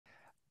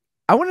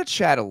I want to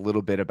chat a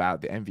little bit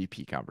about the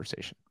MVP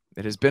conversation.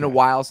 It has been a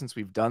while since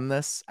we've done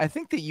this. I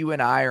think that you and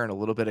I are in a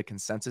little bit of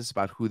consensus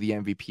about who the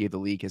MVP of the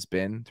league has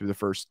been through the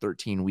first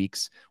 13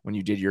 weeks. When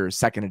you did your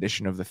second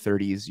edition of the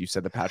 30s, you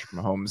said that Patrick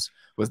Mahomes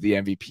was the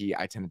MVP.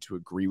 I tended to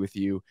agree with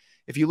you.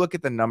 If you look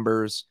at the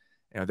numbers,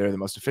 they're the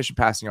most efficient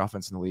passing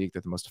offense in the league.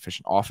 They're the most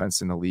efficient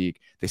offense in the league.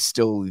 They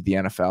still lead the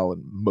NFL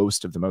in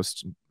most of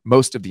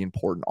the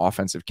important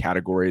offensive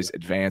categories,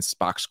 advanced,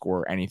 box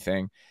score,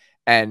 anything.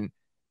 And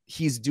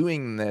he's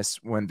doing this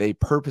when they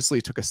purposely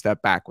took a step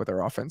back with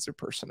their offensive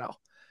personnel.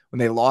 When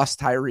they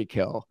lost Tyreek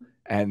Hill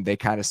and they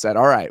kind of said,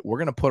 all right, we're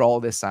going to put all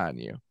this on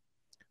you.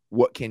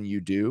 What can you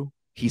do?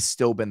 He's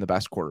still been the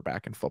best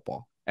quarterback in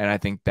football. And I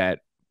think that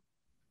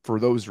for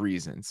those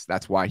reasons,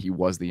 that's why he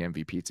was the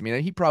MVP to me.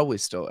 And he probably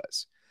still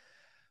is.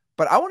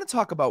 But I want to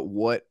talk about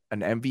what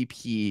an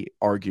MVP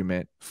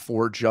argument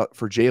for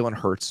Jalen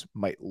Hurts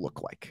might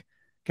look like.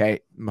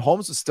 Okay,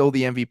 Mahomes is still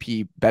the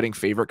MVP betting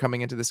favorite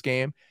coming into this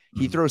game.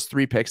 He throws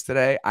 3 picks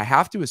today. I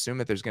have to assume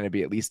that there's going to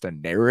be at least a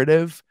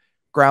narrative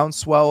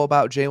groundswell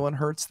about Jalen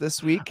Hurts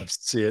this week. I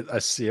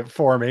see it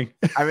forming.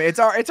 I mean, it's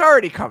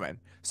already coming.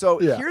 So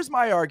here's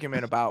my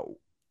argument about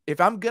if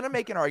I'm going to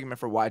make an argument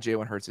for why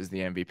Jalen Hurts is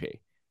the MVP.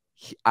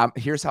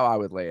 Here's how I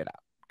would lay it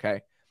out.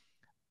 Okay,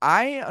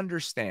 I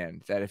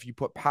understand that if you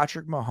put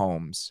Patrick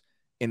Mahomes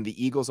in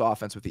the Eagles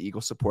offense with the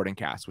Eagles supporting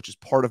cast, which is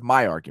part of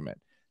my argument,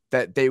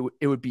 that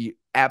it would be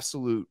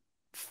absolute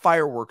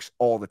fireworks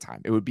all the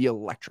time. It would be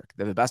electric.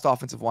 They're the best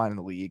offensive line in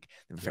the league.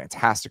 They have a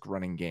fantastic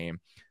running game.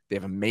 They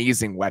have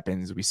amazing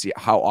weapons. We see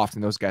how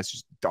often those guys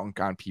just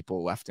dunk on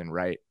people left and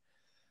right.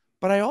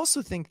 But I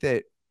also think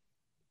that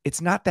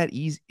it's not that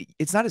easy.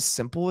 It's not as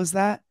simple as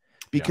that,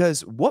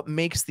 because what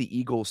makes the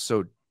Eagles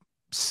so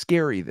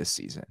scary this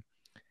season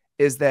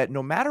is that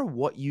no matter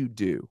what you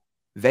do,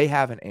 they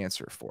have an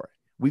answer for it.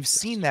 We've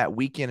seen that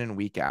week in and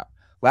week out.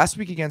 Last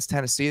week against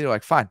Tennessee, they're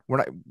like, fine,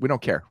 we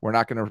don't care. We're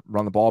not going to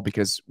run the ball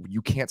because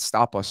you can't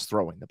stop us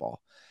throwing the ball.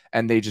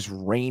 And they just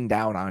rain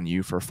down on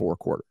you for 4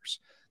 quarters.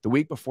 The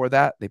week before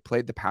that, they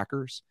played the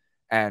Packers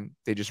and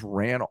they just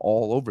ran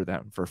all over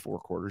them for 4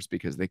 quarters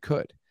because they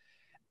could.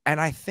 And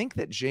I think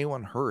that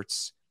Jalen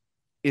Hurts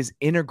is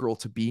integral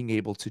to being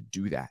able to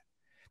do that.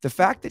 The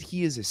fact that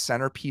he is a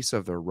centerpiece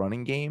of their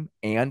running game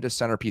and a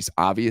centerpiece,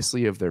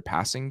 obviously, of their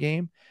passing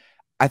game,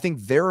 I think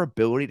their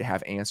ability to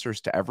have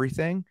answers to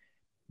everything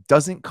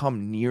doesn't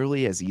come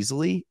nearly as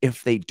easily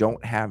if they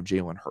don't have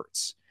Jalen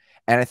Hurts.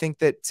 And I think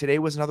that today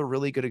was another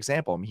really good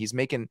example. I mean, he's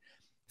making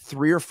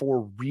 3 or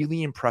 4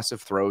 really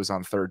impressive throws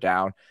on 3rd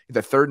down.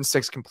 The 3rd and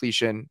 6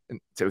 completion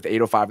with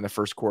 8:05 in the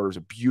first quarter was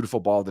a beautiful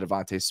ball to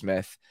Devontae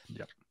Smith.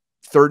 Yep.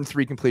 3rd and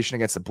 3 completion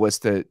against the blitz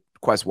to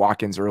Quez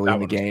Watkins early in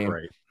the game.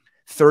 Great.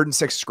 3rd and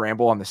 6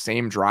 scramble on the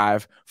same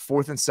drive.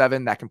 4th and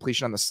 7, that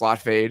completion on the slot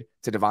fade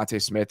to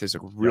Devontae Smith is a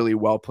really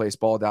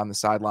well-placed ball down the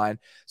sideline.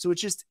 So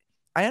it's just,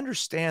 I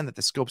understand that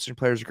the skill position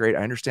players are great.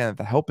 I understand that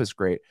the help is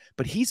great,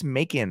 but he's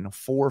making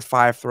 4 or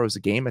 5 throws a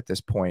game at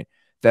this point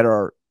that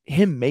are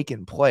him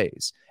making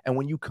plays. And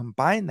when you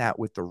combine that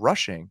with the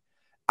rushing,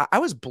 I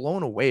was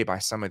blown away by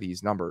some of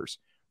these numbers.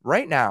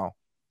 Right now,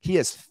 he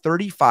has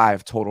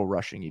 35 total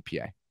rushing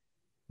EPA.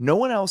 No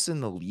one else in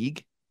the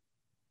league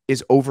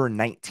is over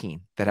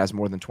 19 that has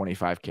more than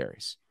 25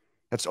 carries.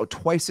 That's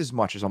twice as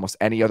much as almost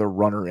any other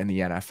runner in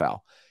the NFL.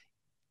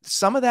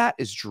 Some of that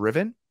is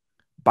driven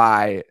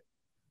by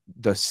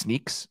the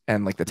sneaks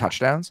and like the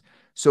touchdowns.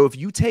 So if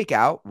you take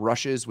out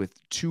rushes with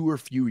 2 or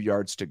few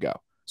yards to go,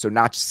 so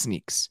not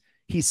sneaks,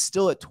 he's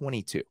still at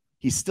 22.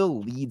 He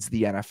still leads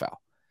the NFL.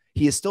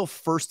 He is still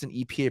first in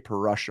EPA per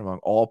rush among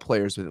all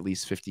players with at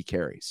least 50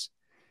 carries.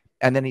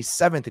 And then he's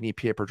 7th in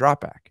EPA per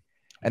dropback.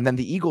 And then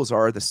the Eagles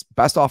are the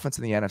best offense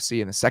in the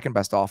NFC and the 2nd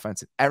best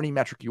offense in any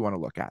metric you want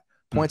to look at.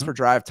 Points per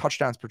drive,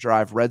 touchdowns per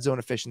drive, red zone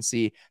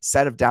efficiency,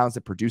 set of downs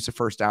that produce a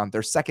first down.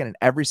 They're 2nd in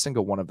every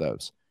single one of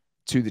those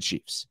to the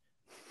Chiefs.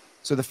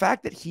 So the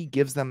fact that he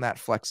gives them that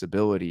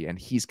flexibility and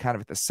he's kind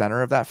of at the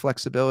center of that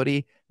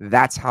flexibility,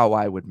 that's how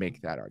I would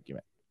make that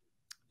argument.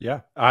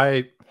 Yeah,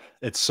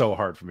 it's so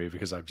hard for me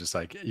because I'm just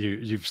like,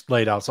 you've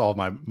laid out all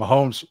my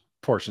Mahomes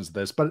portions of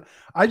this, but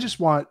I just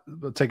want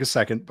to take a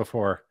second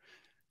before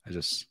I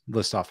just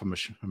list off a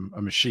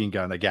machine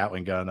gun, a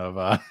Gatling gun of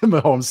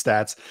Mahomes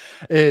stats.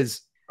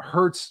 Is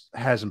Hurts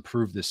has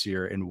improved this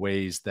year in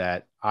ways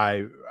that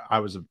I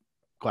was a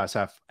glass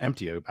half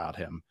empty about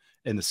him,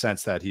 in the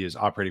sense that he is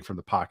operating from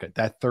the pocket.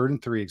 That 3rd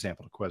and 3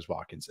 example to Quez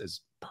Watkins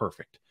is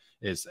perfect.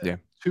 Is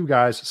 2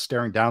 guys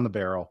staring down the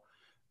barrel.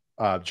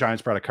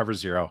 Giants brought a cover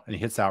 0 and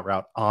he hits that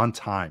route on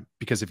time,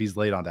 because if he's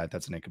late on that,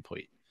 that's an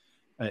incomplete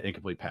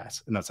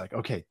pass. And that's like,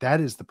 okay,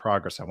 that is the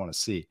progress I want to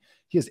see.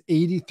 He has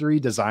 83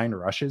 design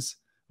rushes,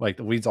 like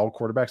the leads all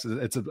quarterbacks.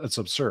 It's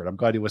absurd. I'm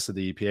glad he listed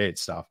the EPA and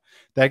stuff.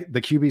 That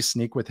the QB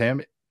sneak with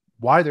him,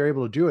 why they're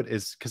able to do it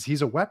is because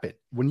he's a weapon.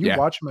 When you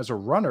watch him as a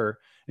runner,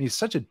 and he's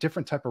such a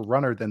different type of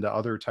runner than the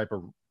other type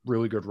of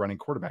really good running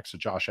quarterbacks, the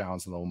Josh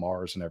Allens and the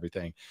Lamars and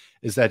everything,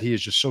 is that he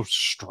is just so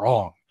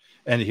strong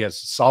and he has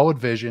solid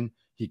vision.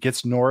 He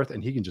gets north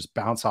and he can just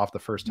bounce off the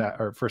first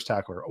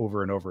tackler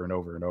over and over and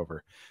over and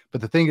over.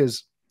 But the thing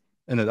is,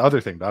 and the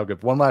other thing, I'll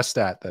give one last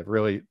stat that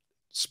really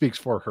speaks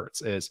for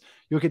Hurts is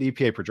you look at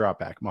EPA per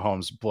dropback.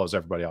 Mahomes blows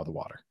everybody out of the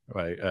water,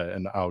 right?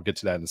 And I'll get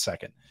to that in a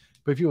second.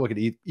 But if you look at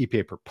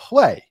EPA per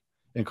play,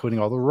 including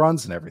all the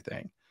runs and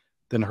everything,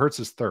 then Hurts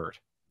is third.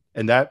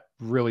 And that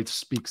really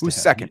speaks to him. Who's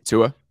second?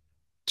 Tua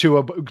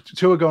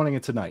going into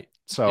tonight.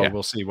 So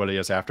we'll see what he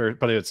is after.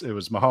 But it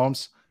was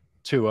Mahomes,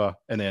 Tua,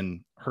 and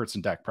then Hurts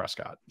and Dak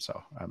Prescott.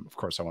 So of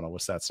course I want to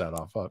list that set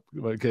off.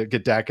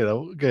 Get Dak, get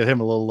him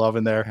a little love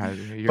in there.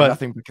 You're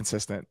nothing but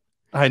consistent.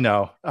 I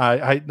know.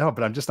 I know,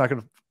 but I'm just not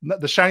going to,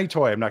 the shiny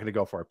toy, I'm not going to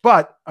go for it.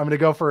 But I'm going to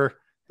go for,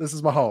 this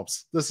is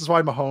Mahomes. This is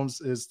why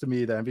Mahomes is, to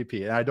me, the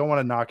MVP. And I don't want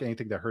to knock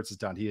anything that Hurts has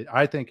done.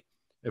 I think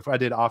if I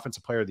did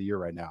Offensive Player of the Year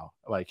right now,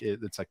 like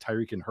it's like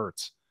Tyreek and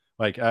Hurts.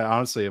 Like,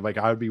 honestly, like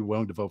I would be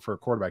willing to vote for a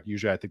quarterback.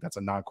 Usually I think that's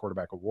a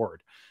non-quarterback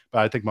award. But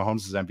I think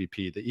Mahomes is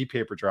MVP. The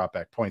EPA per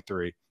dropback,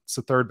 0.3. It's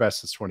the third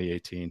best since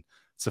 2018.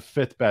 It's the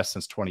fifth best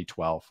since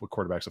 2012 with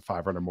quarterbacks of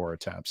 500 more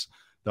attempts.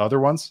 The other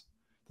ones,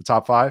 the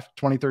top five,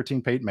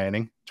 2013 Peyton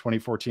Manning,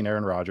 2014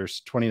 Aaron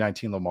Rodgers,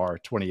 2019 Lamar,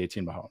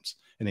 2018 Mahomes.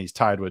 And he's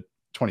tied with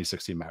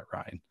 2016 Matt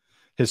Ryan.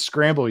 His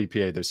scramble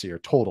EPA this year,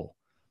 total,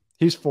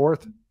 he's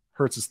fourth,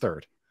 Hurts is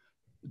third.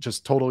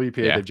 Just total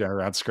EPA they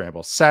generate on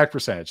scramble. Sack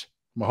percentage,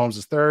 Mahomes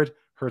is third,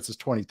 Hurts is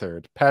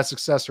 23rd. Pass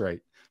success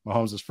rate,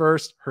 Mahomes is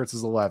first, Hurts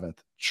is 11th.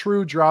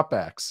 True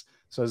dropbacks,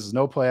 so this is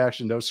no play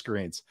action, no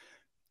screens.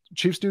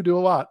 Chiefs do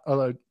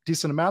a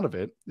decent amount of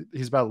it.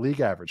 He's about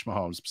league average,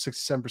 Mahomes.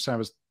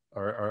 67%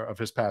 of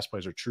his pass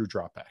plays are true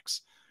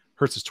dropbacks.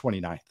 Hurts is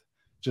 29th.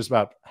 Just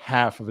about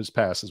half of his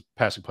passing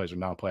plays are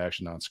non-play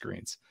action,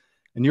 non-screens.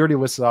 And you already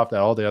listed off that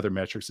all the other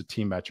metrics, the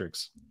team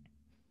metrics,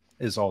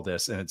 is all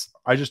this. And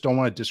I just don't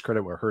want to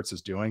discredit what Hurts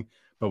is doing,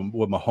 but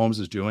what Mahomes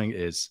is doing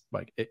is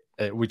like,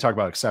 we talk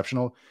about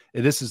exceptional.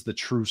 This is the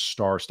true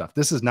star stuff.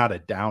 This is not a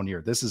down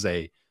year. This is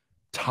a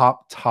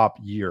top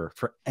year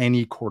for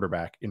any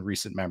quarterback in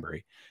recent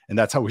memory. And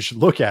that's how we should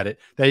look at it.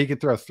 That he can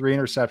throw 3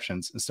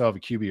 interceptions and still have a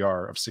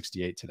QBR of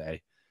 68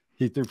 today.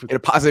 He threw for a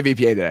positive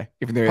EPA today,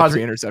 even though he had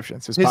 3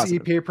 interceptions. His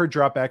EPA per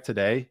dropback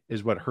today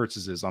is what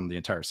Hurts's is on the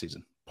entire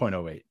season,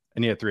 0.08.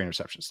 And he had 3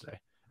 interceptions today.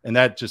 And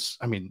that just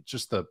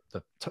the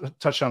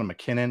touchdown to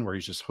McKinnon where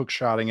he's just hook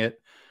shotting it,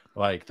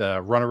 like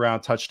the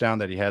runaround touchdown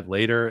that he had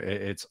later.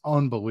 It's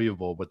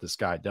unbelievable what this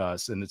guy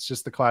does. And it's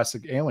just the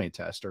classic alien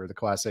test, or the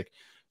classic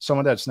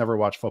someone that's never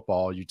watched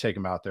football. You take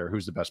him out there,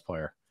 who's the best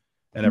player?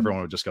 And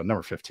everyone would just go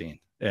number 15.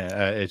 He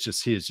is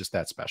just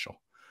that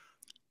special.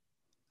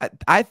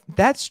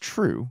 That's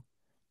true.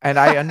 And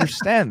I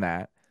understand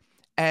that.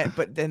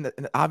 But then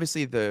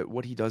obviously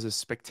what he does is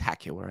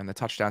spectacular. And the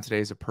touchdown today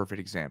is a perfect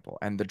example.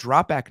 And the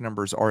dropback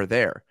numbers are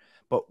there.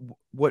 But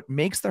what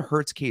makes the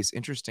Hurts case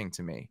interesting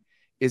to me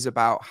is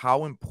about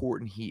how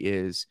important he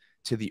is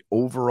to the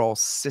overall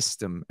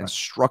system and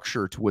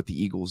structure to what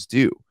the Eagles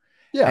do.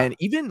 Yeah. And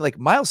even like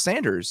Miles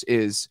Sanders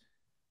is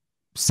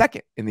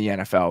second in the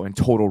NFL in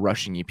total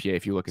rushing EPA.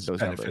 If you look at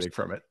those numbers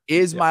from it,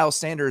 is Miles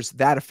Sanders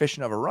that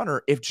efficient of a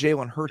runner if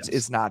Jalen Hurts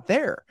is not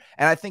there?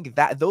 And I think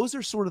that those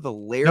are sort of the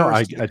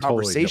layers to the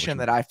conversation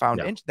that I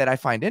found that I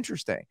find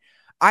interesting.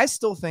 I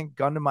still think,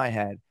 gun to my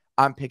head,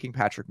 I'm picking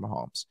Patrick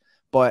Mahomes,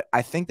 but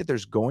I think that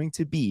there's going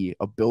to be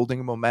a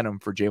building momentum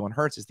for Jalen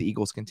Hurts as the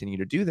Eagles continue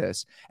to do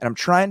this. And I'm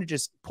trying to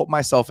just put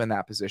myself in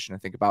that position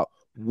and think about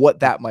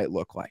what that might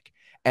look like.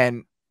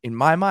 And in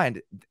my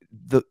mind,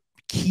 the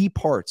key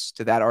parts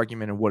to that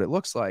argument and what it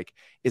looks like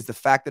is the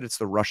fact that it's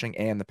the rushing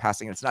and the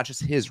passing. And it's not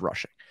just his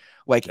rushing,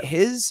 like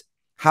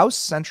how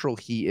central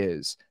he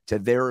is to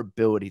their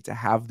ability to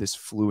have this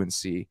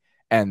fluency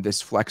and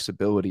this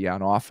flexibility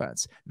on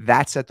offense.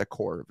 That's at the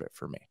core of it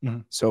for me. Mm-hmm.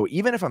 So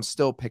even if I'm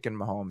still picking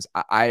Mahomes,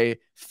 I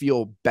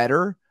feel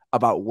better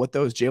about what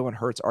those Jalen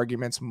Hurts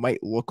arguments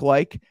might look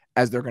like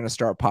as they're going to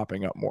start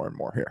popping up more and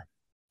more here.